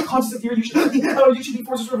in the context of theory, you should be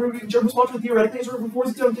forced to sort of respond to it theoretically, sort of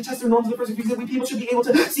forced to test their norms in the first place. Because people should be able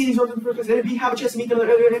to see these norms in the first place and have a chance to meet them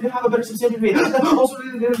and have a better substantive debate. Also,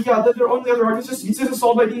 yeah, their only other arguments just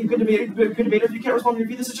solved by being a good debater. If you can't respond to your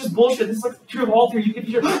feed, this is just bullshit. This is like true of all theory. You can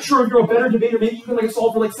be sure if you're a better debater, maybe you can like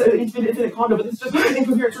solve for like infinite condo, but this is just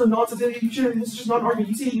incoherent sort of nonsense. This is just not an argument.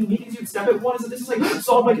 You say you meet these, you accept it. One is that this is like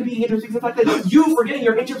solved by competing interests. Because the fact that you forgetting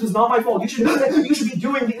your interest is not my fault. You should be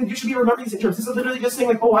remembering these interests. This is literally just saying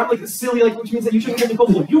like, oh, I'm like silly, like which means that you shouldn't be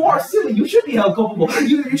culpable. You are silly. You should be held culpable.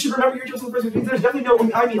 You should remember your interests in the first place. There's definitely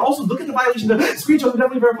no. I mean, also look at the violation. The screenshots are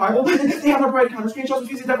definitely verifiable. They have not provided counter screenshots, which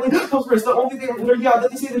means it definitely comes first. The only thing, that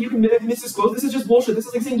they say that you can misdisclose. This is just bullshit. This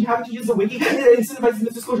is like saying you have to use the wiki and incentivize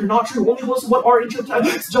misdisclosure. Not true. Only what our interest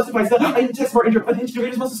justifies that. I text our interest.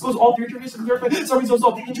 Integrators must disclose all three interpretations to clarify some results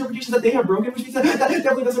of the interpretations that they have broken, which means that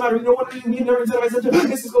definitely doesn't matter. You know what? We never incentivize them to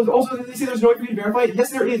misdisclose. Also, they say there's no way for you to verify it.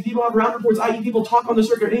 Yes, there is. People have round reports, i.e., people talk on the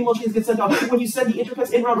circuit. Email chains get sent out when you send the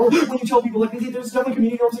intertext in round, or when you tell people like there's definitely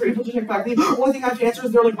community norms that are able to check back. The only thing I have to answer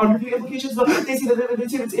is they're like underview implications. They say that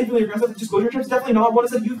it's infinitely regressive. Disclosure terms definitely not. One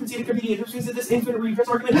is that you conceded competing interests means that this infinite regress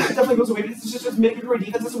argument definitely goes away because it's just mitigatory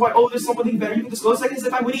defense. This is why there's something better you can disclose. Second is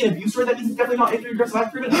if I'm winning an abuse story, that means it's definitely not infinite regressive.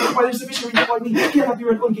 I've proven why there's sufficient reason why we can't have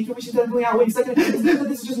theoretical engagement, which is definitely outweighs. Second is that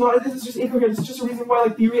this is just incoherent. This is just a reason why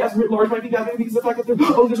like theory as writ large might be bad because of the fact that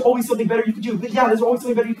there's always something better you could do. But yeah, there's always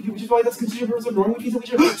something better you could do, which is why that's considered purpose of norm, which means that we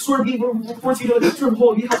should sort of be force you to sort of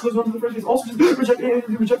hold you have those norms in the first place. Also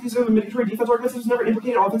just reject these mitigatory defense arguments. It was never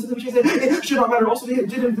implicated offensively, which means that it should not matter. Also, they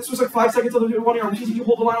didn't. This was like 5 seconds of the 1 yard, which means if you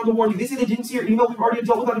hold the line on the warning. They say they didn't see your email. We've already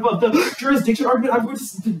dealt with that above. The jurisdiction argument, I'm going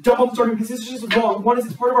to dump on this argument because this is just wrong. One is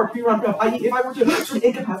it's part of our pre-round prep. I.e., if I were to sort of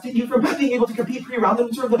incapacitate you from being able to compete pre-round,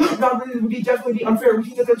 then sort of the round would be definitely be unfair. Which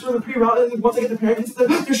means that sort of the pre-round, once I get the parent,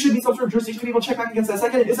 there should be some sort of jurisdiction to be able to check back against that.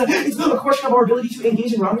 Second is that it's a question of our ability to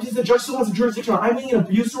engage in round, which is the judge still has a jurisdiction on. I'm winning an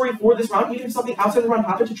abuse story for this round, even if something outside the round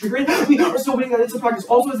happened to trigger it, we are still winning that into practice.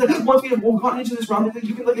 Also, is that once we have gotten into this round,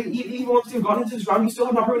 you can even once you've gotten into this round, you still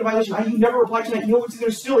have not proven a violation. You never replied to that email, which is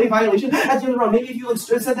there's still a violation at the end of the round. Maybe if you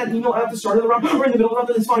sent that email at the start of the round or in the middle of the round,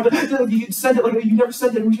 then it's fine. But you send it you never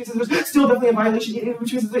sent it, which means that there's still definitely a violation,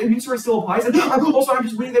 which means that the abuse story still applies. And also, I'm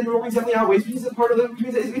just reading that norming definitely outweighs, which means that part of the, which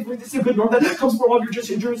means that it's a good norm that comes for all of your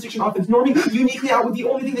jurisdiction offense. Norming uniquely outweighs, the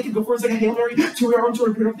only thing they can go for is like a Hail Mary to our own sort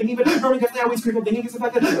of critical thinking, but norming definitely outweighs critical thinking is the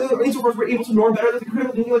fact that insofar as we're able to norm better, the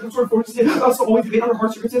critical thinking like sort of forces us to always debate under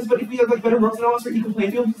hard circumstances. But if we have like better norms that allow us for equal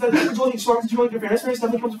playing field, because that controlling as strong as controlling fairness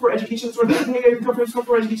definitely comes before education. Sort of comes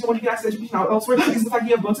before education when you can access education elsewhere. Because the fact that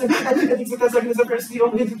you have books and things like that. Second is that fairness is the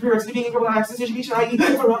only prerequisite to being able to access education. I.e.,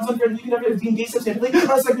 if a round's unfair, you can never be engaged substantively.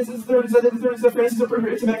 Second is the third is that fairness is a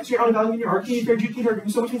pragmatic straight on evaluating your arcade, fair adjudicator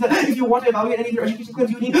argument. So which means that if you want to evaluate any of your education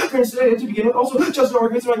claims, you need fairness to begin with. Also, just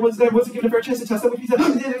arguments like wasn't given a fair chance to test them, which means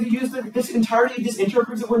that you use this entirety of this intro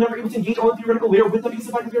proves that we're never able to engage all the theoretical layer with them because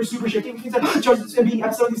the fact that they're super shifting, which means that judges and being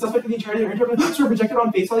absolutely suspect of the entirety of their intro sort of projected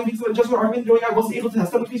on face value because the judgment argument knowing I wasn't able to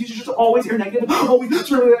test them, which means you should just always air negative, always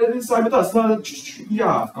sort of side with us.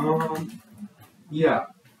 Yeah.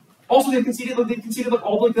 Also, they've conceded like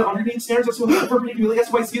all like the underneath standards. So for particularly,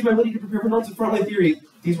 that's why I see my ability to prepare for norms in frontline theory.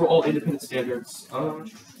 These were all independent standards.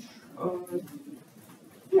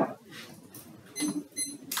 Yeah.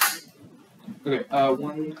 Okay,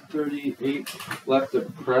 138 left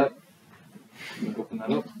of prep. Let me open that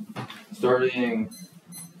up. Starting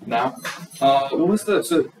now. What was the,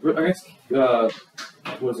 so, I guess,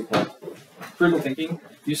 what is it called? Critical thinking.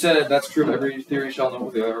 You said that's true of every theory shall know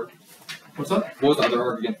what the other. What's that? What was the other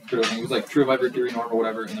argument? Critical thinking. It was like true of every theory norm or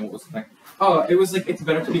whatever, and then what was the thing? Oh, it was like it's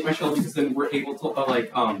better to beat my shell because then we're able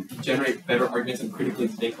to generate better arguments and critically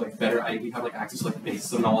think like better. We have like access to like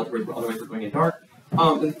bases of knowledge where otherwise we're going in dark.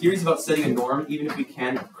 And the theories about setting a norm, even if we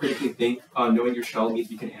can critically think, knowing your shell means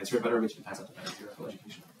we can answer it better, which can pass up to better theoretical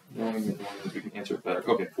education. Knowing your norm means we can answer it better.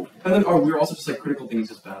 Okay, cool. And then we're also just like critical thinking is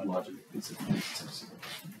just bad logic.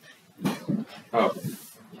 Oh.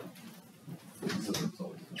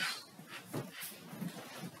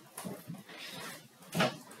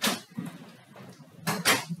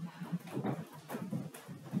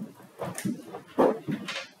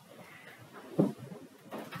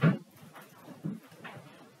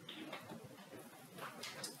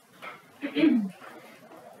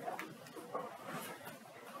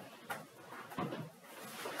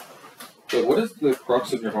 So what is the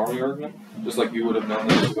crux of your norming argument? Just like you would have known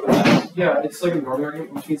that you would have had. Yeah, it's like a norming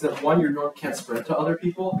argument, which means that one, your norm can't spread to other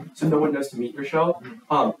people, so no one knows to meet your shell.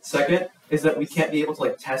 Second is that we can't be able to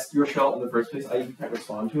like test your shell in the first place, i.e. we can't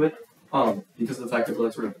respond to it. Because of the fact that we're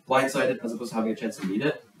like sort of blindsided as opposed to having a chance to meet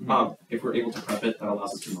it. If we're able to prep it, that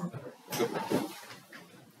allows us to norm better.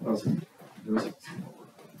 There was like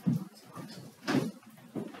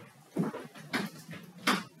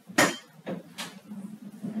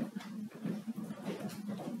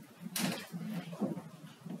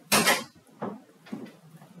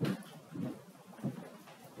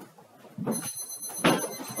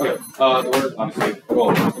Okay, the word, obviously,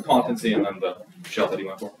 well, the competency and then the shell that he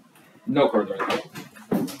went for. No cards or anything.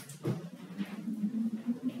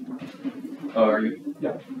 Are you?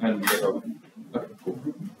 Yeah. And okay, cool.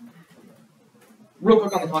 Real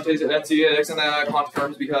quick on the context of NCX and the Kant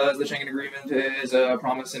terms because the Schengen Agreement is a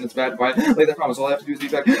promise and it's bad to violate that promise. All I have to do is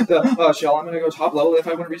reject the shell. I'm going to go top level. If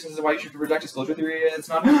I have one reason why you should reject disclosure theory, it's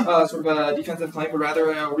not sort of a defensive claim, but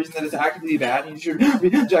rather a reason that it's actively bad. And you should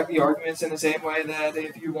reject the arguments in the same way that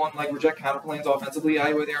if you want like reject counterclaims offensively,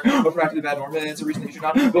 where they're a practically bad norm, it's a reason that you should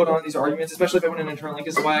not vote on these arguments, especially if I went an internal link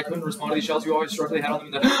as to why I couldn't respond to these shells. You always structurally had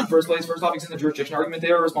on them in the first place. First off, in the jurisdiction argument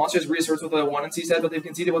there, response just reasserts what the 1 and C said, but they've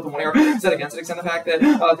conceded what the 1A said against it, except the fact that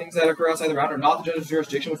things that occur outside the round are not the judge's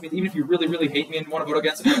jurisdiction, which means even if you really, really hate me and want to vote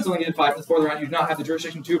against something you did 5 minutes before the round, you do not have the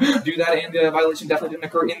jurisdiction to do that, and the violation definitely didn't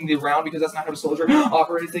occur in the round because that's not how disclosure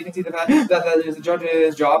operates. They can see the fact that that is the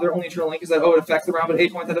judge's job. Their only internal link is that, it affects the round, but a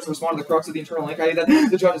point that doesn't respond to the crux of the internal link, i.e. that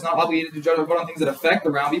the judge is not obligated to judge or vote on things that affect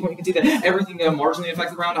the round. Even when you can see that everything marginally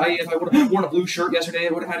affects the round, i.e. if I would have worn a blue shirt yesterday,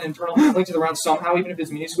 I would have had an internal link to the round somehow, even if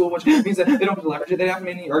it's minuscule, which means that they don't have to leverage it. They have to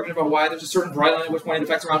make any argument about why there's a certain dry line at which point it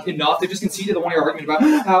affects the round enough. They just conceded the 1 year argument about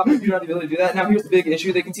how you don't have the ability to do that. Now here's the big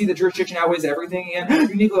issue. They can see that jurisdiction outweighs everything, and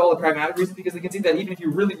uniquely all the pragmatic reasons, because they can see that even if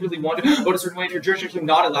you really, really want to vote a certain way, if your jurisdiction is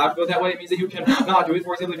not allowed to vote that way, it means that you can not do it.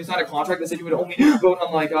 For example, if you sign a contract that said you would only vote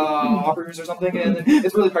on like operators or something, and then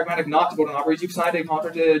it's really pragmatic not to vote on operators. You've signed a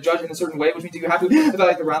contract to judge in a certain way, which means you have to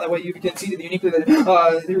evaluate the round that way. You can see that uniquely that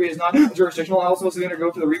the theory is not jurisdictional. I also going to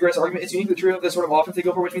go for the regress argument. It's uniquely true of the sort of offense they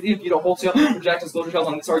go for, which means if you don't wholesale reject disclosure shells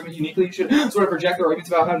on this argument uniquely, you should sort of project their arguments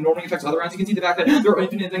about how norming affects other rounds. You can see the fact that there are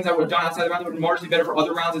infinite things I would have done outside the round that would have been marginally better for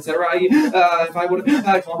other rounds, etc. If I would have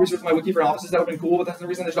had comp research for my wiki for offices, that would have been cool, but that's the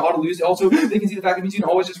reason there's an auto lose. Also, they can see the fact that means you can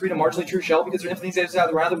always just read a marginally true shell, because there's infinite things outside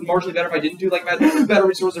the round that would be marginally better if I didn't do, like better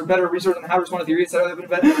resources or better resource on how to respond to theory, etc. That would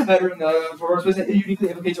have been better for us. It uniquely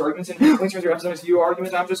implicates your arguments and links to your episode view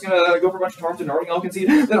argument. I'm just going to go for a bunch of terms and knowing. I'll concede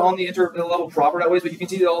that on the inter level proper that ways, but you can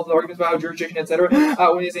see that all the arguments about jurisdiction, etc.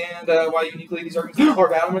 Ways and why uniquely these arguments are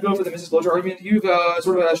bad. I'm going to go for the misdisclosure argument. You've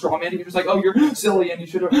sort of a straw man. You're just like, oh, you're silly and you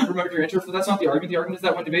should have remembered your interest. But that's not the argument. The argument is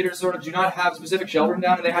that when debaters sort of do not have specific shell written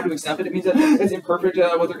down and they have to accept it, it means that it's imperfect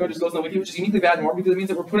what they're going to disclose in the wiki, which is uniquely bad norm, because it means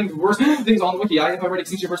that we're putting the worst things on the wiki. If I write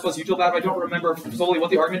extinction first plus util bad, but I don't remember solely what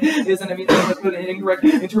the argument is, and it means that I put an incorrect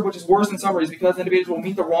interp, which is worse than summaries, because then debaters will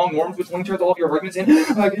meet the wrong norms, which link turns all of your arguments in,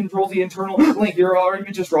 controls the internal link. Your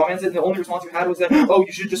argument just straw mans it, and the only response you had was that, oh,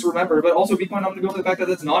 you should just remember. But also, B point, I'm going to go for the fact that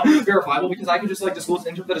that's not verifiable, because I could just like disclose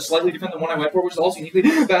an interp that is slightly different than one I went for, which is also uniquely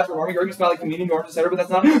bad for norming arguments about like community norms, etc. But that's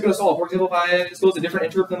not going to solve. For example, if I disclose a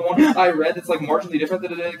different interp than the one I read that's like marginally different, that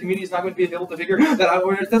the community is not going to be able to figure that out,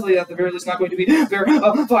 or it's definitely at the very least not going to be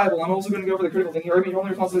verifiable. I'm also going to go for the critical thinking argument. Your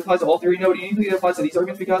only response applies to all theory. No, it uniquely applies to these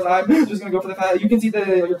arguments, because I'm just going to go for the fact that you can see that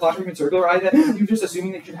your class argument circular, right? That you're just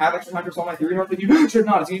assuming that you should have extra time to solve my theory norms, but you should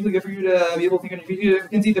not. It's uniquely good for you to be able to think on your feet. You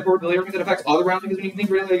can see the probability argument that affects other rounds, because when you think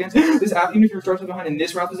really against this app, even if you're starting behind in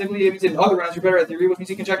this round specifically, it means in other rounds you're better at theory, which means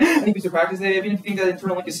you can check any piece of practice. Even if you think that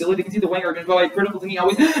internal link is silly, they can see the wing argument. Go like critical thinking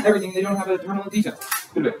always everything. They don't have an internal defense.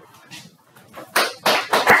 Good bit.